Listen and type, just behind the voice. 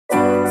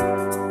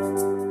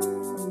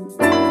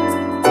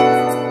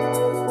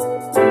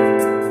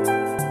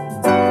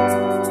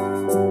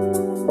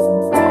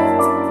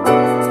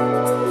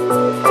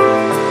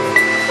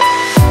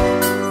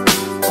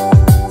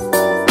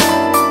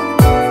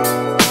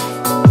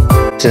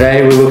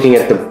Today we're looking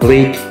at the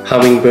Bliiq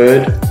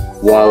Hummingbird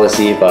Wireless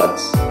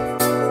Earbuds.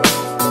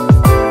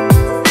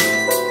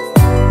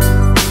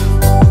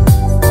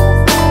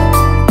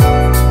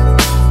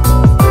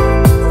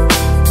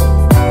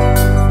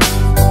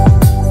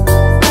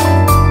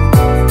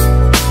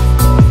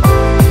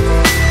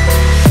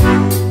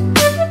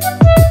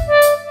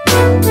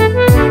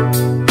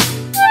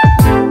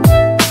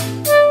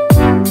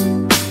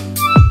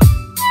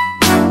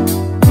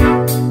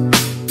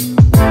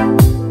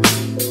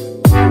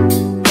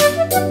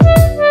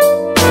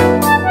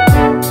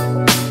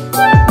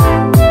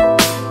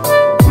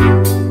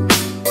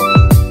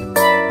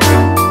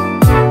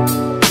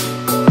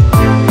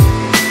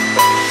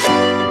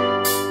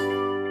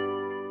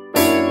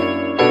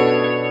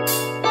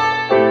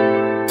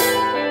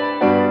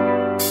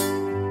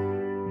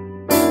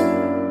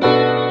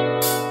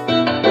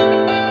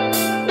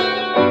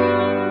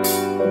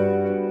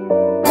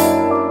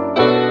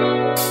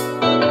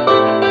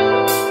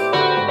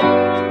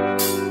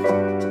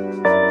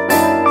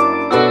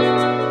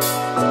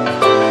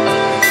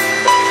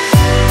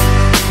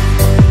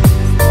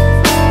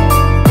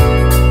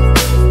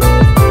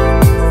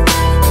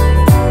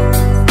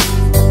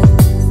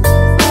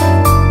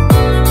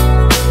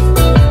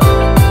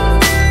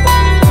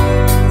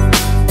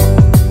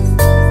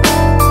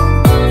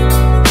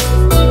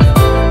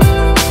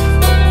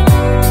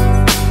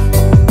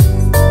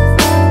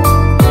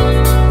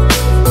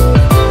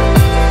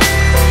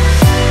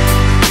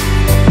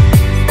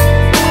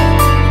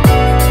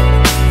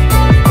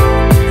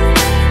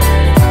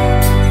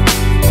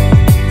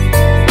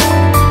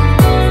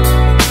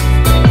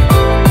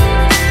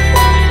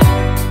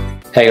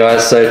 Hey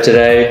guys, so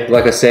today,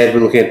 like I said,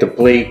 we're looking at the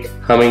Bliiq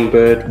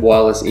Hummingbird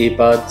Wireless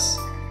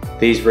Earbuds.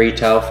 These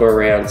retail for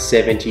around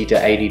 $70 to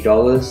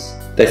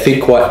 $80. They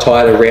fit quite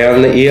tight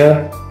around the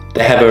ear.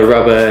 They have a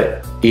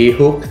rubber ear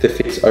hook that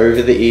fits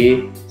over the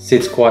ear,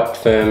 sits quite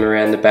firm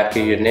around the back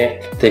of your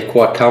neck. They're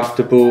quite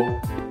comfortable.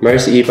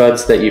 Most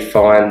earbuds that you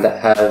find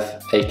that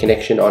have a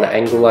connection on an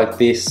angle like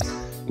this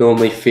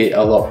normally fit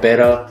a lot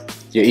better.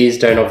 Your ears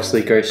don't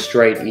obviously go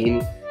straight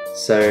in,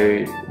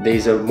 so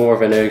these are more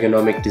of an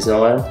ergonomic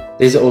design.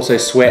 These are also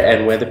sweat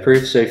and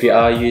weatherproof, so if you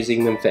are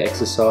using them for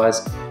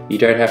exercise, you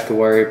don't have to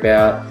worry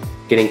about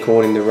getting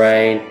caught in the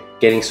rain,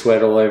 getting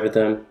sweat all over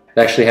them.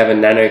 They actually have a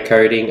nano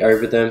coating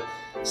over them,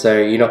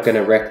 so you're not going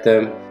to wreck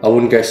them. I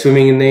wouldn't go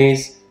swimming in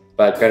these,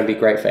 but going to be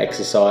great for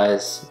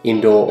exercise,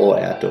 indoor or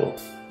outdoor.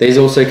 These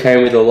also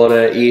came with a lot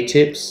of ear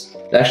tips.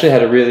 They actually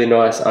had a really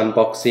nice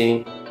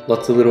unboxing,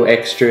 lots of little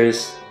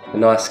extras, a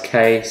nice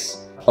case.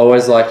 I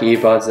always like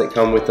earbuds that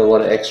come with a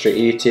lot of extra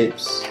ear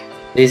tips.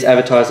 These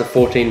advertise a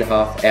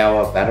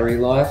 14.5-hour battery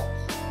life.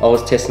 I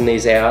was testing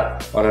these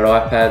out on an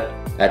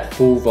iPad at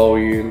full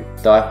volume.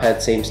 The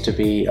iPad seems to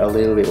be a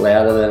little bit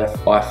louder than an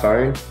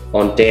iPhone.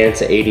 On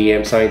dance or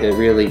EDM, something that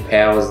really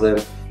powers them,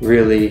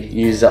 really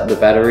uses up the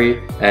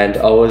battery, and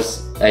I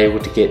was able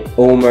to get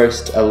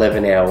almost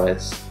 11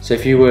 hours. So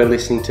if you were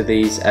listening to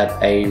these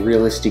at a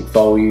realistic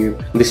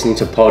volume, listening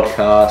to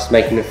podcasts,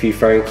 making a few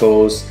phone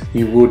calls,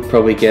 you would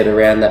probably get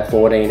around that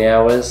 14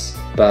 hours,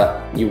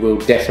 but you will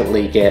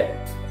definitely get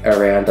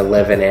around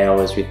 11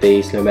 hours with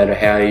these no matter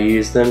how you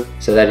use them.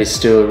 So that is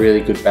still a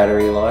really good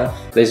battery life.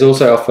 These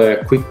also offer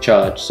a quick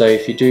charge, so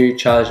if you do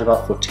charge them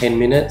up for 10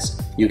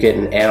 minutes, you get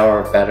an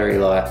hour of battery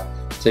life.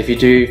 So if you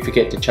do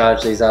forget to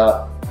charge these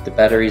up, the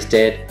battery's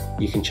dead,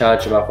 you can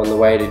charge them up on the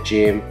way to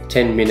gym,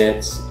 10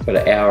 minutes, got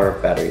an hour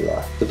of battery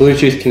life. The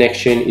Bluetooth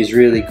connection is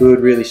really good,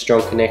 really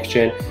strong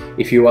connection.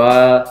 If you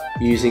are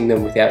using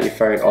them without your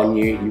phone on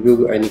you, you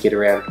will only get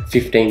around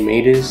 15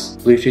 meters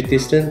Bluetooth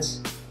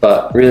distance,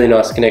 but really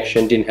nice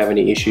connection, didn't have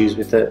any issues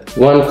with it.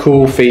 One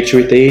cool feature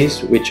with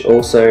these, which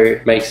also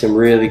makes them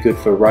really good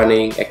for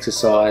running,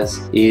 exercise,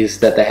 is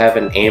that they have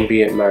an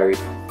ambient mode.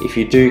 If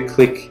you do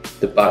click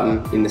the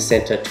button in the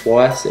center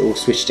twice, it will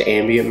switch to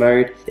ambient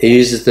mode. It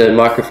uses the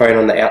microphone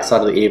on the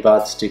outside of the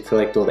earbuds to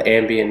collect all the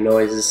ambient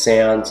noises,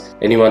 sounds,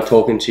 anyone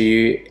talking to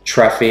you,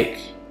 traffic,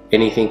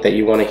 anything that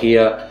you want to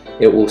hear.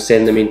 It will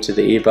send them into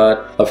the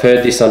earbud. I've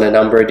heard this on a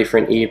number of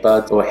different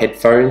earbuds or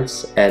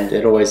headphones, and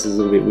it always is a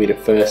little bit weird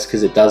at first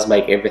because it does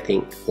make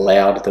everything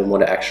louder than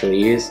what it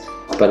actually is.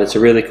 But it's a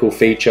really cool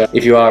feature.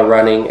 If you are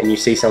running and you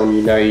see someone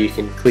you know, you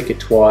can click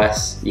it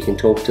twice, you can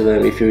talk to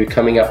them. If you're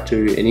coming up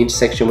to an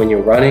intersection when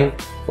you're running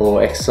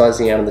or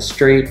exercising out on the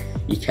street,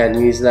 you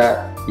can use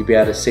that. You'll be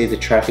able to see the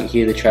traffic,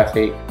 hear the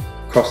traffic,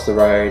 cross the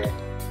road,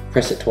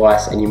 press it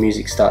twice and your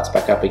music starts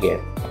back up again.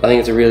 I think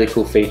it's a really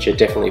cool feature,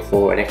 definitely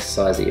for an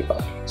exercise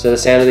earbud. So the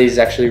sound of these is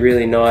actually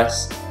really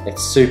nice.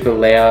 It's super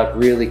loud,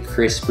 really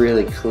crisp,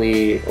 really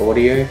clear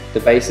audio.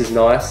 The bass is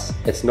nice.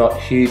 It's not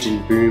huge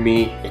and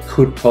boomy. It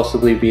could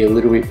possibly be a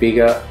little bit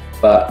bigger,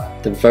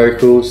 but the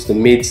vocals, the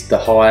mids, the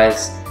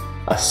highs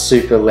are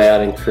super loud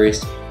and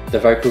crisp. The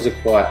vocals are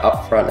quite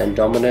upfront and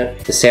dominant.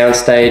 The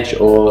soundstage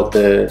or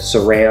the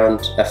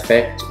surround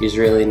effect is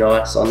really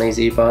nice on these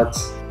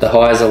earbuds. The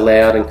highs are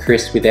loud and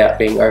crisp without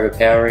being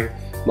overpowering.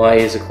 My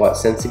ears are quite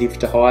sensitive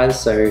to highs,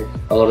 so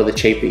a lot of the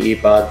cheaper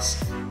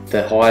earbuds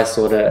The highs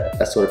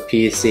are sort of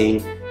piercing,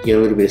 you get a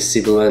little bit of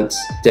sibilance.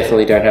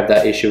 Definitely don't have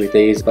that issue with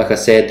these. Like I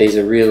said, these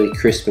are really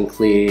crisp and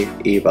clear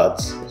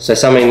earbuds. So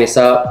summing this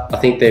up, I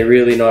think they're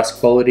really nice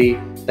quality.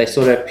 They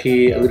sort of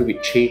appear a little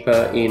bit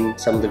cheaper in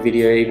some of the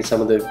video, even some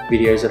of the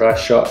videos that I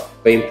shot,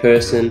 but in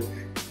person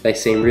they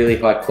seem really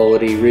high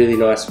quality, really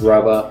nice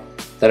rubber.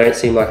 They don't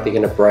seem like they're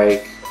going to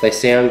break. They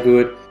sound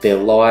good, they're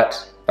light.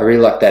 I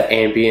really like that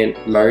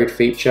ambient mode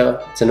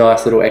feature. It's a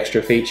nice little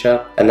extra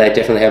feature, and they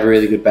definitely have a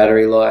really good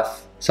battery life.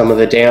 Some of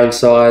the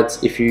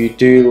downsides, if you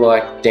do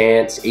like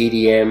dance,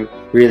 EDM,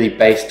 really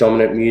bass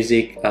dominant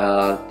music,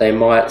 they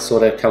might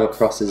sort of come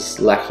across as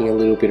lacking a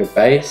little bit of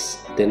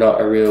bass. They're not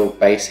a real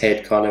bass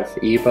head kind of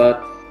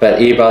earbud, but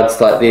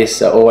earbuds like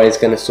this are always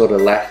going to sort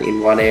of lack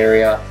in one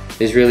area.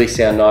 These really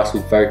sound nice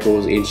with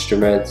vocals,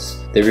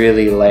 instruments. They're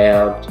really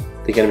loud.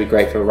 They're going to be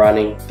great for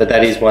running, but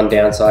that is one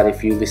downside.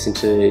 If you listen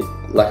to,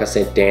 like I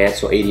said,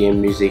 dance or EDM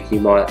music, you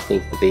might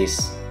think that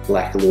these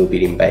lack a little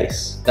bit in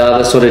bass. The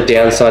other sort of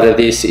downside of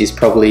this is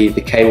probably the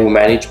cable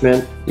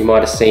management. You might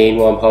have seen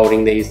while I'm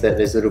holding these that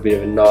there's a little bit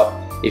of a knot.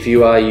 If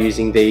you are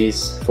using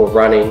these for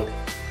running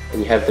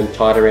and you have them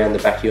tied around the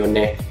back of your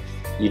neck,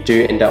 you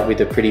do end up with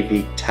a pretty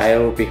big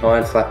tail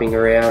behind flapping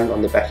around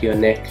on the back of your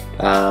neck.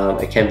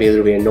 It can be a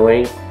little bit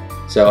annoying,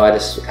 so I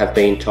just have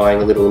been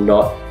tying a little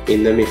knot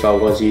in them if I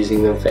was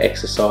using them for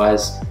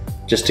exercise,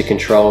 just to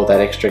control that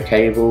extra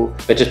cable.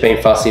 But just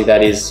being fussy,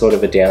 that is sort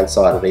of a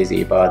downside of these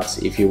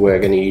earbuds. If you were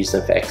going to use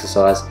them for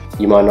exercise,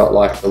 you might not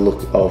like the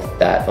look of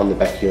that on the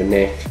back of your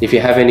neck. If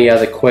you have any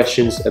other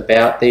questions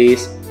about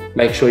these,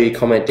 make sure you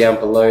comment down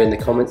below in the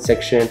comments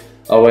section.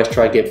 I always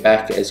try to get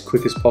back as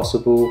quick as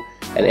possible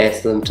and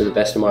answer them to the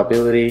best of my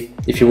ability.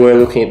 If you were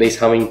looking at these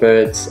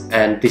hummingbirds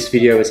and this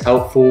video was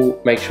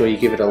helpful, make sure you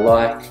give it a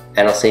like,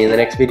 and I'll see you in the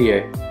next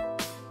video.